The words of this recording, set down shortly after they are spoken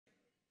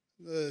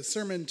The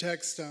sermon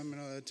text I'm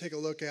going to take a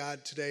look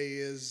at today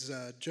is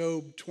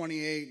Job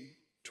 28,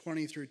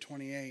 20 through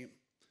 28.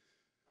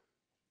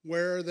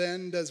 Where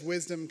then does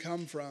wisdom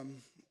come from?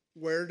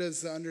 Where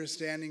does the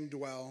understanding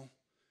dwell?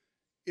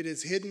 It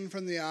is hidden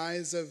from the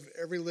eyes of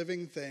every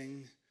living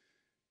thing,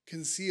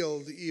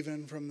 concealed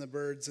even from the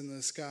birds in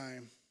the sky.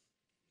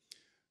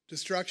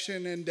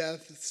 Destruction and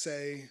death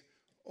say,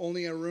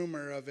 only a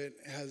rumor of it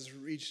has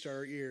reached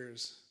our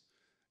ears.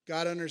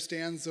 God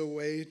understands the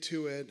way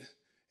to it,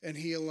 and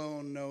he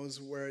alone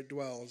knows where it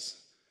dwells.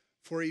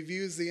 For he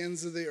views the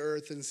ends of the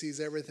earth and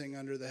sees everything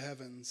under the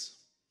heavens.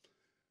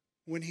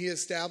 When he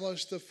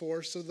established the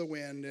force of the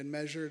wind and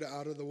measured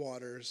out of the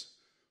waters,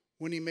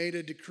 when he made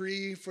a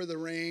decree for the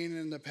rain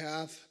and the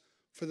path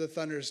for the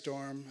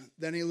thunderstorm,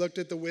 then he looked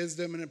at the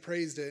wisdom and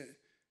appraised it.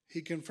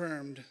 He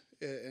confirmed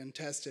it and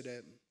tested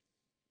it.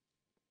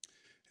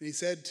 And he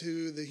said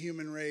to the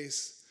human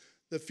race,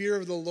 the fear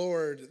of the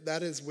Lord,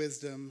 that is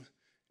wisdom,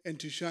 and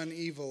to shun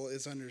evil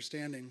is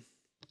understanding.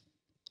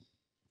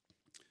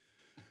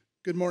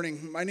 Good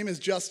morning. My name is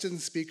Justin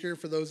Spieker,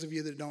 for those of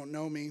you that don't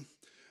know me.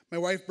 My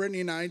wife Brittany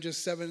and I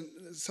just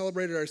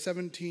celebrated our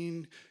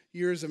 17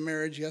 years of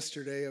marriage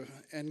yesterday,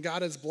 and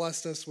God has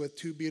blessed us with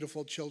two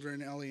beautiful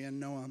children, Ellie and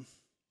Noah.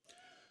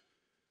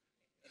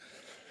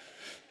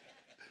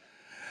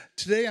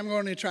 Today I'm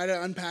going to try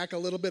to unpack a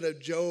little bit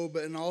of Job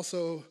and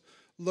also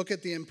look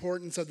at the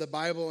importance of the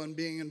Bible and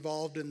being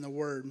involved in the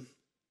Word.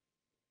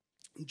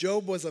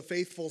 Job was a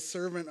faithful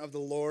servant of the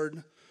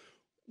Lord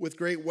with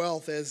great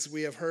wealth, as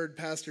we have heard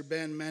Pastor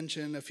Ben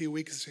mention a few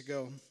weeks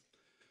ago.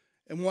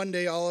 And one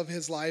day all of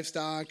his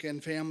livestock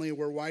and family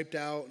were wiped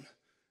out,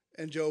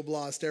 and Job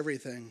lost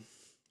everything.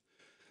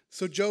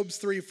 So Job's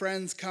three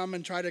friends come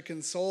and try to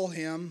console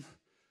him,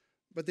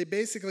 but they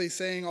basically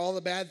saying all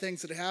the bad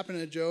things that happened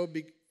to Job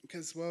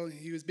because, well,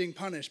 he was being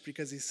punished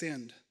because he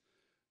sinned.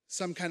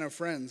 Some kind of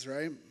friends,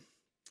 right?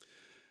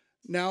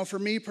 Now, for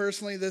me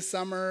personally, this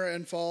summer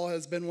and fall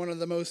has been one of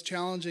the most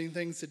challenging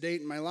things to date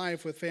in my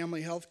life with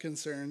family health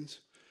concerns.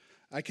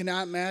 I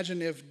cannot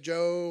imagine if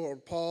Joe or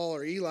Paul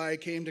or Eli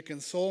came to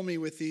console me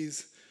with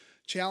these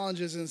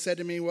challenges and said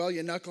to me, well,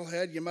 you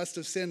knucklehead, you must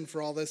have sinned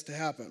for all this to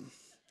happen.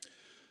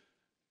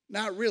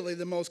 Not really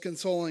the most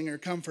consoling or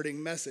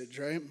comforting message,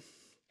 right?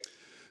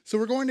 So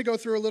we're going to go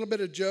through a little bit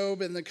of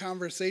Job and the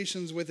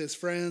conversations with his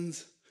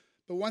friends,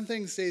 but one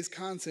thing stays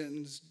constant,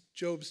 and is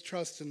Job's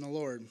trust in the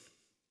Lord.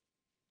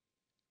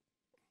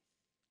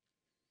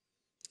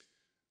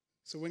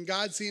 So when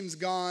God seems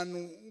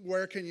gone,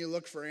 where can you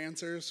look for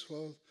answers?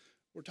 Well,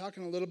 we're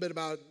talking a little bit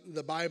about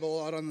the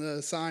Bible out on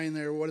the sign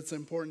there, what is the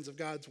importance of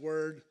God's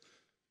Word.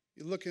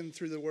 You're looking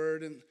through the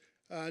Word,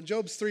 and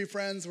Job's three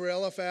friends were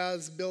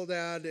Eliphaz,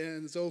 Bildad,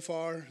 and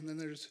Zophar. And then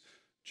there's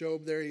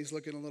Job there. He's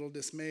looking a little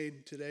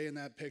dismayed today in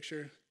that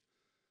picture.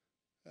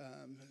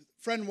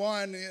 Friend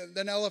one,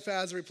 then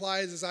Eliphaz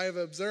replies, as I have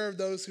observed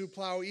those who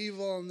plow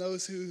evil and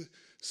those who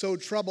sow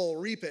trouble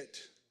reap it.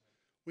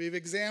 We've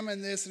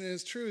examined this and it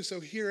is true, so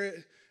hear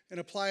it and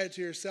apply it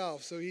to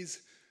yourself. So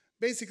he's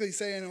basically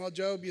saying, well,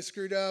 Job, you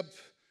screwed up,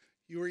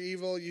 you were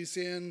evil, you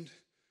sinned,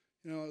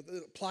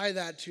 apply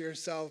that to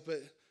yourself. But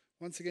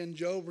once again,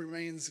 Job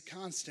remains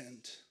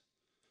constant.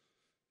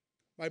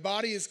 My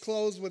body is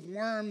clothed with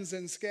worms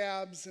and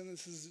scabs, and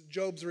this is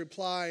Job's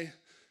reply.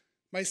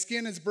 My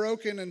skin is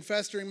broken and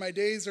festering, my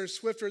days are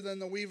swifter than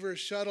the weaver's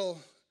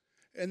shuttle,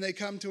 and they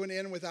come to an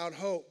end without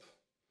hope.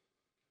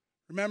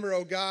 Remember,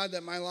 O God,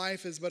 that my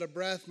life is but a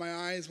breath. My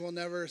eyes will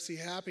never see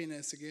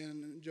happiness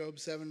again. Job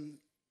 7,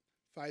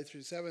 5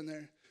 through 7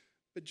 there.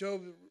 But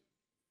Job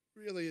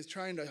really is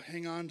trying to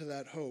hang on to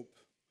that hope.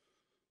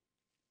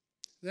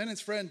 Then his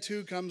friend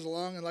 2 comes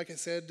along, and like I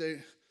said,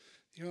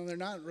 they're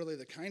not really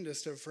the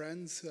kindest of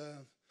friends.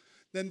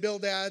 Then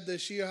Bildad, the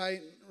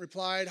Shihite,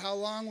 replied, how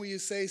long will you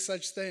say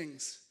such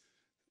things?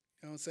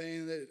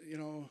 Saying that,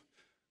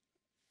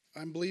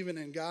 I'm believing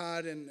in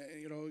God, and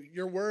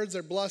your words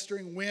are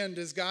blustering wind.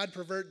 Does God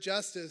pervert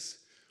justice?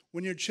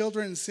 When your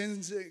children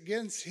sinned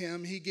against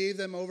him, he gave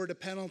them over to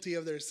penalty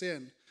of their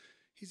sin.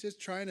 He's just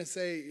trying to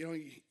say,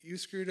 you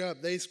screwed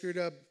up, they screwed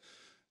up.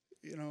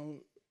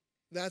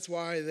 That's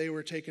why they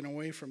were taken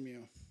away from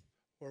you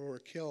or were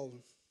killed.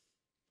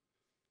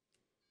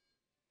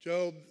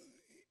 Job,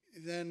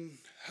 then,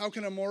 how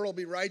can a mortal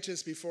be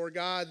righteous before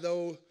God?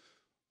 Though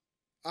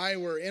I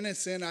were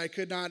innocent, I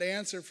could not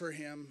answer for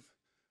him.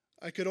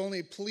 I could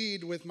only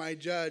plead with my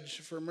judge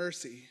for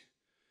mercy.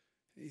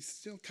 He's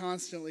still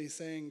constantly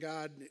saying,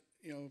 God,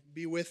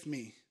 be with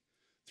me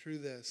through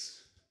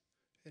this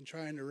and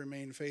trying to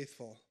remain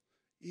faithful,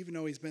 even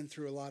though he's been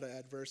through a lot of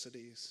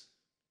adversities.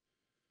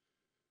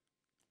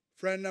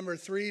 Friend number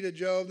 3 to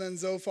Job, then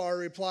Zophar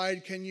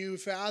replied, can you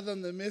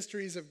fathom the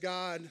mysteries of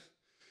God?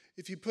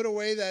 If you put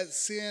away that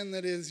sin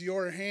that is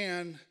your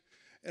hand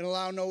and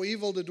allow no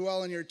evil to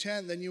dwell in your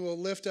tent, then you will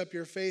lift up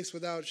your face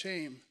without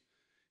shame.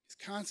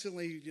 He's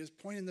constantly just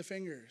pointing the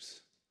fingers,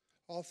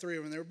 all three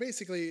of them. They were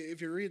basically, if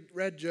you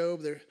read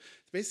Job, they're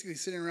basically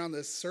sitting around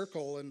this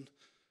circle, and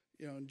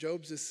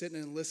Job's just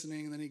sitting and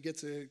listening, and then he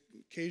gets an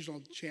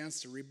occasional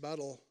chance to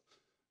rebuttal.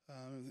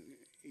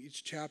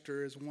 each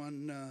chapter is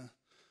one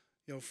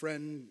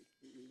friend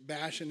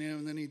bashing him,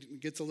 and then he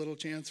gets a little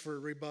chance for a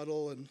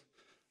rebuttal,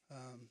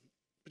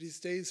 but he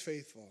stays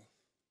faithful.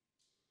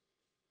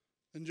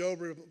 And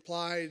Job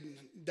replied,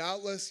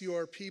 "Doubtless you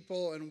are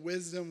people, and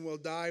wisdom will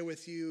die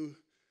with you.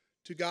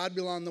 To God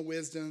belong the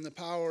wisdom, and the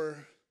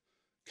power,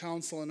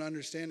 counsel, and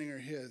understanding are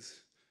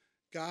his."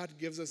 God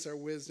gives us our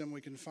wisdom.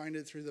 We can find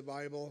it through the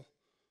Bible.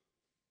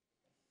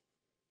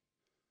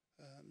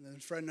 Then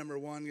friend number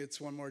one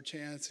gets one more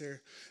chance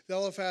here.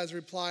 Eliphaz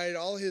replied,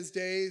 "All his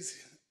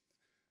days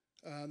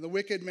the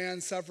wicked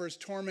man suffers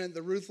torment,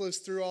 the ruthless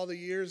through all the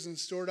years and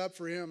stored up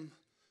for him.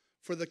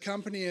 For the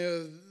company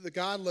of the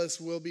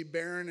godless will be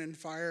barren, and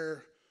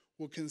fire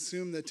will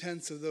consume the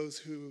tents of those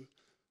who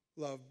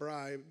love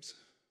bribes."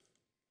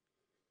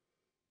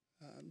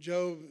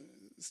 Job,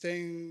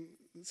 staying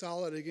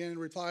solid again,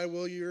 replied,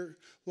 "Will your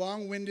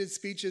long-winded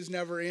speeches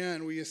never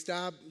end? Will you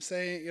stop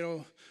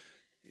saying,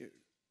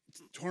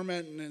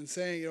 tormenting and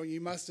saying,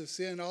 you must have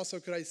sinned? Also,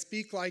 could I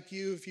speak like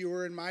you if you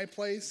were in my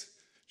place?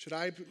 Should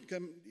I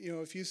come,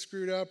 if you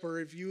screwed up or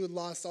if you had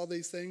lost all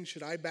these things,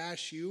 should I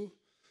bash you?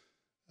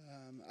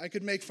 I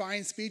could make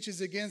fine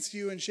speeches against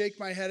you and shake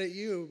my head at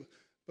you,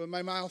 but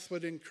my mouth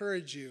would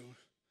encourage you,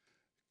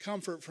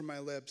 comfort from my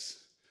lips,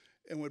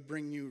 and would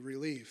bring you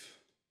relief."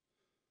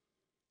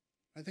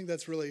 I think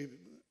that's really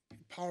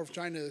powerful,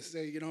 trying to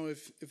say,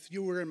 if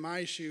you were in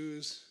my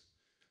shoes,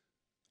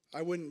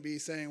 I wouldn't be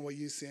saying, "Well,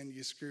 you sinned,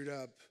 you screwed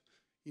up,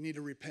 you need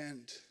to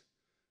repent.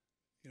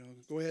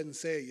 Go ahead and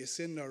say it, you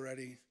sinned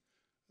already."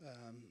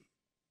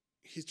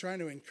 He's trying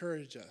to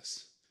encourage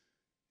us,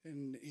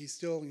 and he's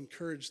still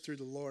encouraged through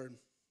the Lord.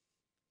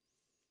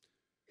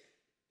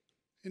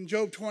 In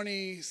Job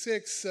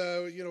 26,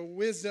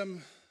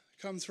 wisdom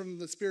comes from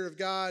the Spirit of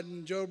God,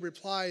 and Job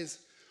replies,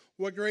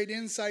 "What great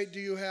insight do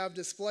you have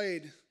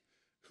displayed?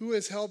 Who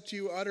has helped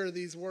you utter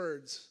these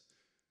words?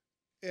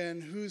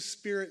 And whose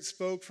spirit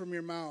spoke from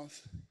your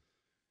mouth?"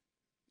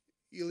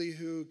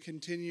 Elihu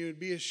continued,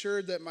 "Be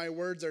assured that my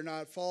words are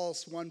not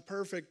false. One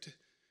perfect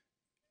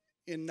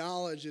in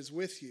knowledge is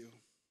with you."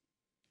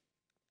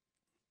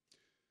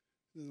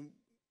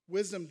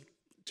 Wisdom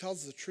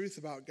tells the truth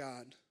about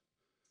God.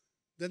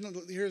 Then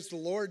here's the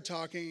Lord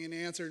talking and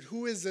answered,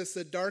 "Who is this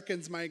that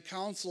darkens my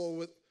counsel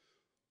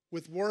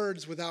with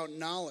words without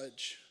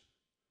knowledge?"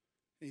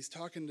 And he's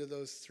talking to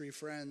those three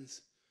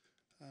friends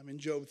in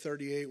Job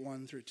 38,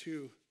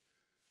 1-2.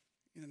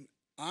 "And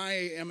I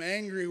am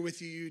angry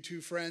with you, you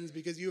two friends,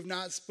 because you have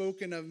not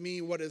spoken of me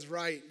what is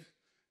right,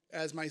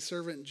 as my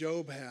servant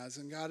Job has."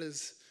 And God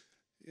is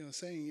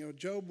saying,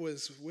 Job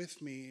was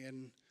with me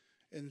and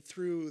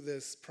through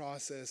this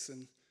process,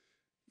 and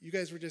you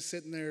guys were just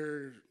sitting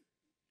there,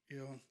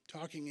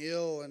 talking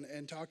ill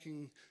and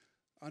talking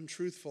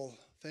untruthful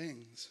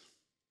things.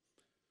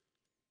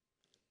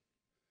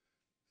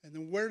 And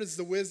then where does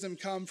the wisdom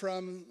come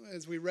from?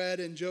 As we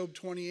read in Job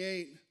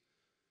 28,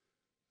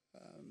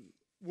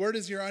 where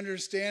does your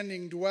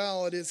understanding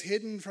dwell? It is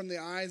hidden from the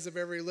eyes of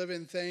every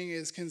living thing,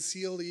 is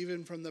concealed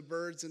even from the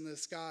birds in the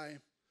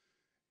sky.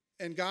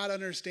 And God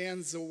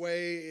understands the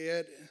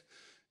way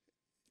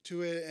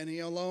to it, and he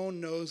alone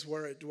knows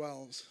where it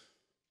dwells.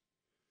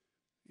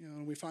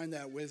 And we find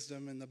that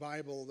wisdom in the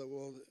Bible that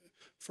we'll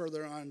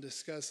further on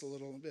discuss a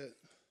little bit.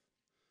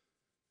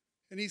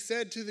 "And he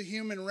said to the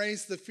human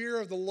race, the fear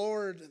of the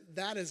Lord,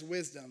 that is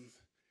wisdom,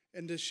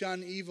 and to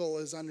shun evil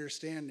is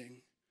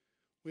understanding."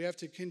 We have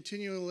to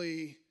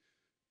continually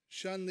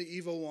shun the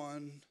evil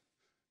one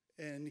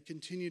and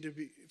continue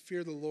to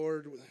fear the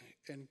Lord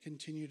and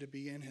continue to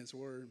be in his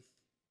word.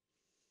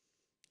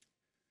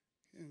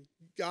 And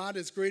God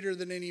is greater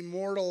than any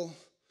mortal.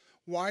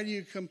 Why do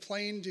you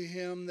complain to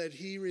him that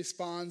he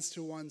responds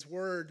to one's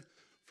word?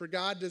 For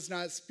God does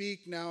not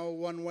speak now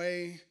one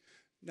way,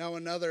 now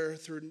another,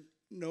 through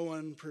no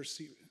one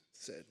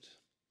perceives it.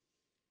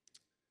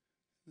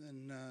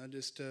 Then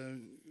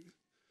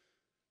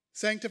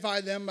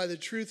sanctify them by the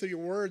truth of your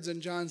words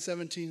in John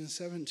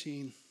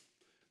 17:17.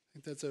 I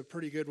think that's a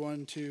pretty good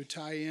one to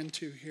tie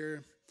into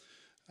here.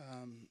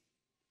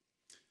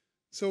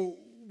 So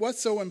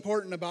what's so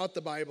important about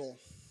the Bible?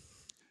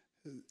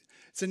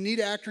 It's a neat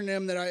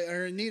acronym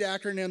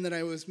that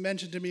I was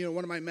mentioned to me in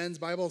one of my men's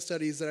Bible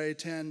studies that I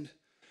attend.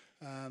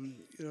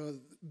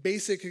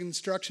 Basic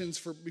instructions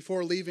for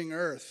before leaving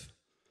Earth,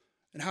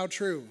 and how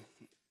true.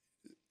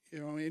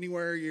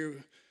 Anywhere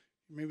you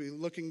maybe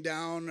looking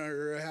down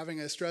or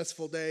having a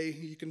stressful day,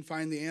 you can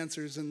find the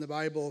answers in the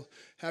Bible.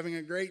 Having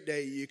a great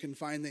day, you can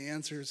find the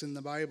answers in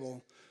the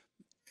Bible.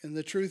 And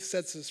the truth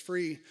sets us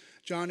free.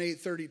 John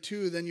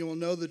 8:32, "Then you will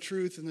know the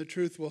truth, and the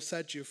truth will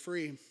set you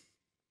free."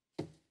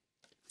 I'm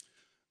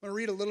going to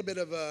read a little bit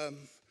of a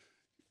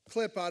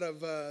clip out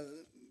of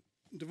a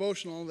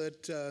devotional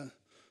that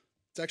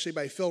it's actually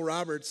by Phil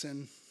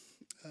Robertson.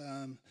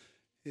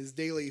 His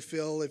Daily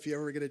Phil, if you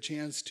ever get a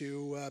chance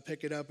to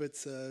pick it up,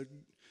 it's a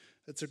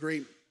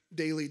great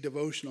daily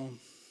devotional.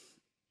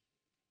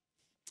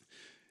 It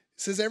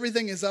says,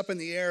 "Everything is up in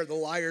the air, the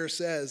liar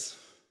says.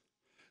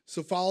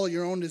 So follow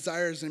your own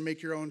desires and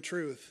make your own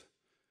truth.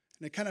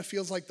 And it kind of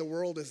feels like the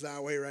world is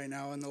that way right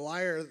now. And the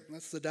liar,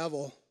 that's the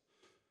devil.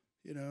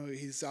 You know,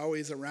 he's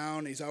always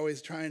around. He's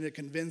always trying to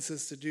convince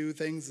us to do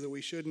things that we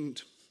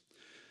shouldn't.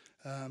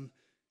 Can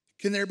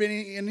there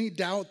be any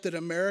doubt that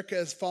America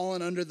has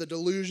fallen under the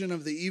delusion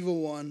of the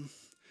evil one?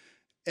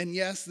 And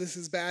yes, this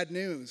is bad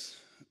news.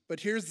 But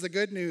here's the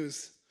good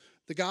news,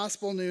 the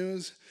gospel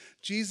news.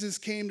 Jesus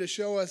came to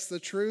show us the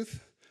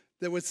truth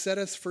that would set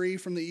us free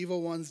from the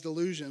evil one's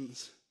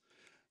delusions.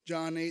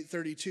 John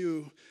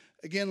 8:32.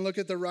 Again, look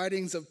at the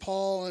writings of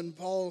Paul, and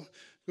Paul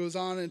goes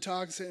on and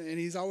talks, and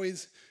he's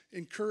always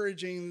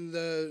encouraging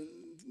the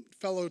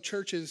fellow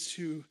churches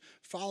to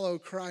follow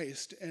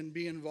Christ and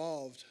be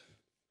involved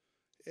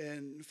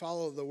and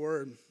follow the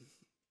word.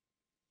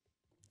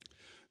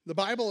 The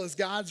Bible is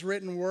God's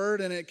written word,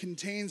 and it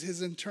contains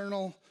his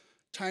internal,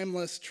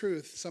 timeless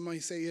truth. Some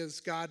might say is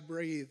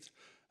God-breathed.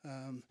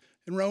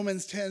 In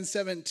Romans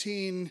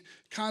 10:17,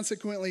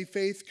 consequently,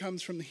 faith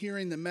comes from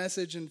hearing the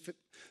message, and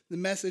the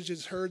message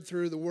is heard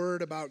through the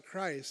word about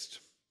Christ.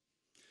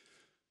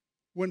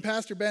 When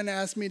Pastor Ben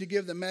asked me to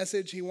give the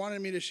message, he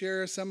wanted me to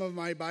share some of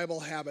my Bible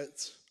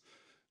habits.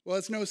 Well,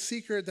 it's no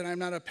secret that I'm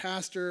not a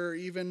pastor or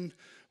even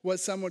what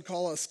some would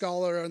call a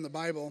scholar on the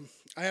Bible.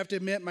 I have to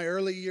admit, my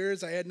early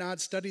years, I had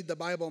not studied the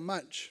Bible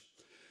much.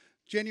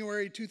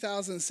 January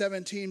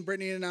 2017,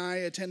 Brittany and I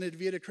attended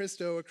Via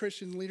Cristo, a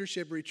Christian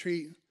leadership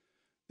retreat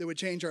that would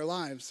change our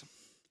lives.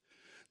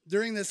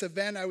 During this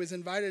event, I was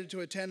invited to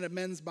attend a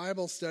men's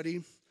Bible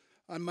study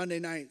on Monday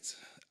nights.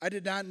 I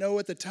did not know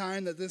at the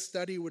time that this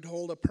study would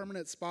hold a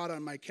permanent spot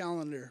on my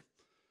calendar.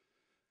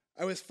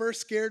 I was first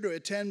scared to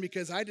attend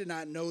because I did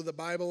not know the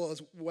Bible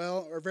as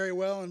well or very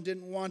well and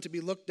didn't want to be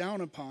looked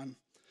down upon.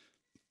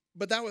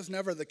 But that was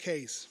never the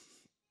case.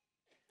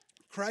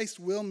 Christ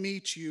will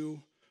meet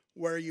you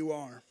where you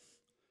are.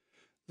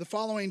 The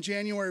following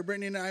January,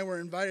 Brittany and I were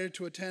invited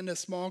to attend a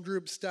small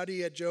group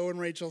study at Joe and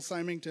Rachel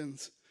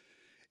Symington's.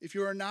 If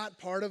you are not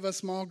part of a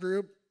small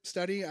group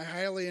study, I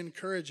highly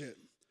encourage you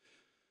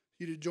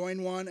to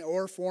join one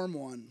or form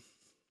one.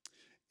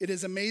 It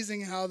is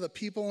amazing how the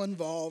people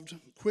involved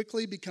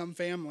quickly become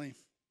family.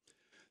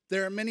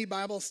 There are many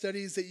Bible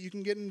studies that you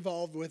can get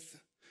involved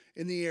with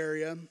in the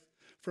area,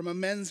 from a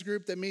men's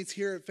group that meets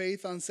here at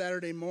Faith on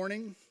Saturday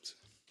mornings,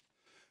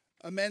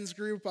 a men's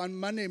group on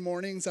Monday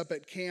mornings up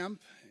at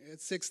camp at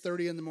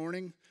 6:30 in the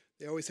morning.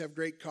 They always have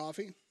great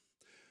coffee.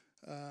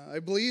 I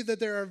believe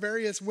that there are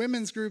various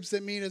women's groups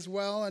that meet as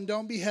well, and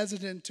don't be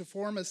hesitant to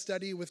form a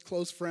study with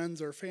close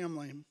friends or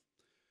family.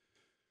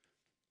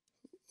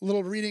 A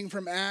little reading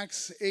from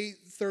Acts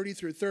 8:30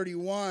 through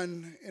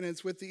 31, and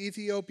it's with the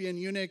Ethiopian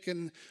eunuch,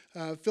 and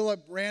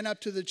Philip ran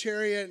up to the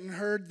chariot and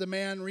heard the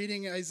man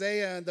reading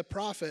Isaiah the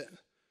prophet.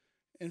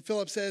 And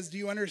Philip says, "Do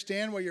you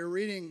understand what you're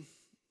reading?"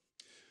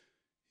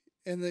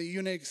 And the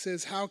eunuch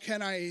says, "How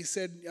can I?" He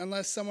said,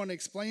 "Unless someone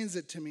explains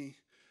it to me."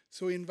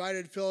 So he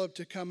invited Philip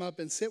to come up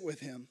and sit with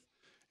him,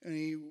 and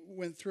he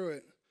went through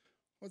it.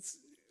 It's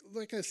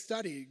like a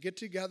study. Get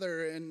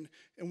together, and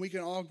we can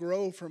all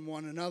grow from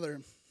one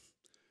another.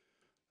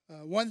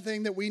 One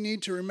thing that we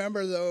need to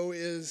remember, though,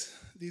 is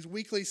these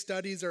weekly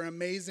studies are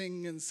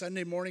amazing in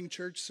Sunday morning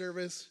church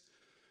service,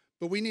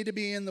 but we need to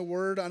be in the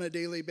Word on a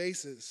daily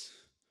basis.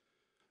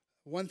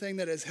 One thing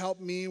that has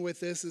helped me with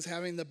this is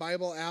having the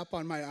Bible app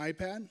on my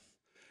iPad,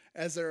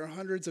 as there are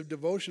hundreds of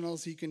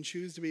devotionals you can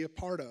choose to be a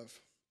part of.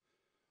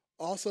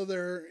 Also,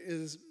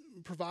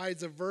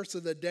 provides a verse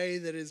of the day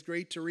that is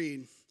great to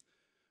read.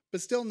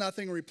 But still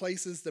nothing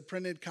replaces the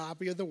printed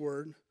copy of the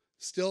Word,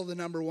 still the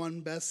 #1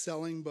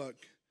 best-selling book.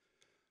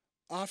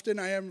 Often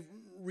I am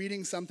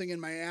reading something in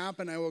my app,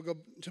 and I will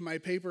go to my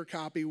paper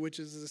copy, which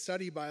is a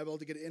study Bible,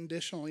 to get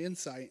additional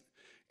insight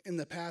in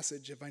the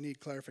passage if I need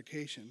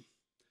clarification.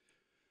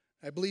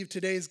 I believe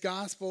today's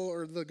gospel,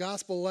 or the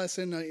gospel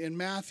lesson in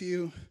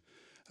Matthew,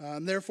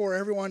 therefore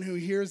everyone who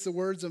hears the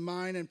words of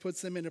mine and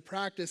puts them into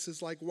practice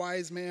is like a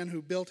wise man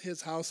who built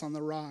his house on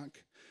the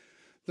rock.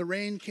 The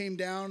rain came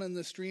down and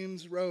the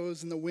streams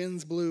rose and the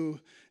winds blew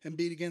and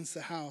beat against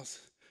the house,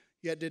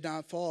 yet did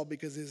not fall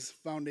because his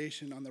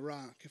foundation on the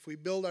rock. If we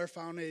build our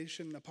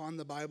foundation upon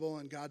the Bible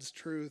and God's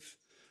truth,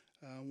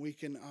 we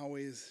can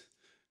always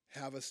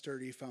have a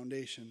sturdy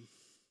foundation.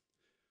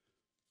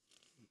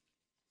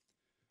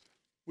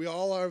 We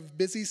all have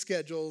busy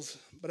schedules,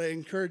 but I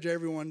encourage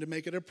everyone to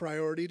make it a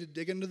priority to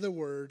dig into the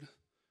Word,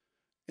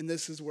 and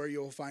this is where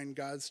you'll find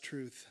God's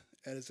truth,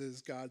 as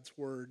is God's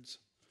words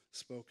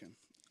spoken.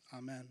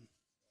 Amen.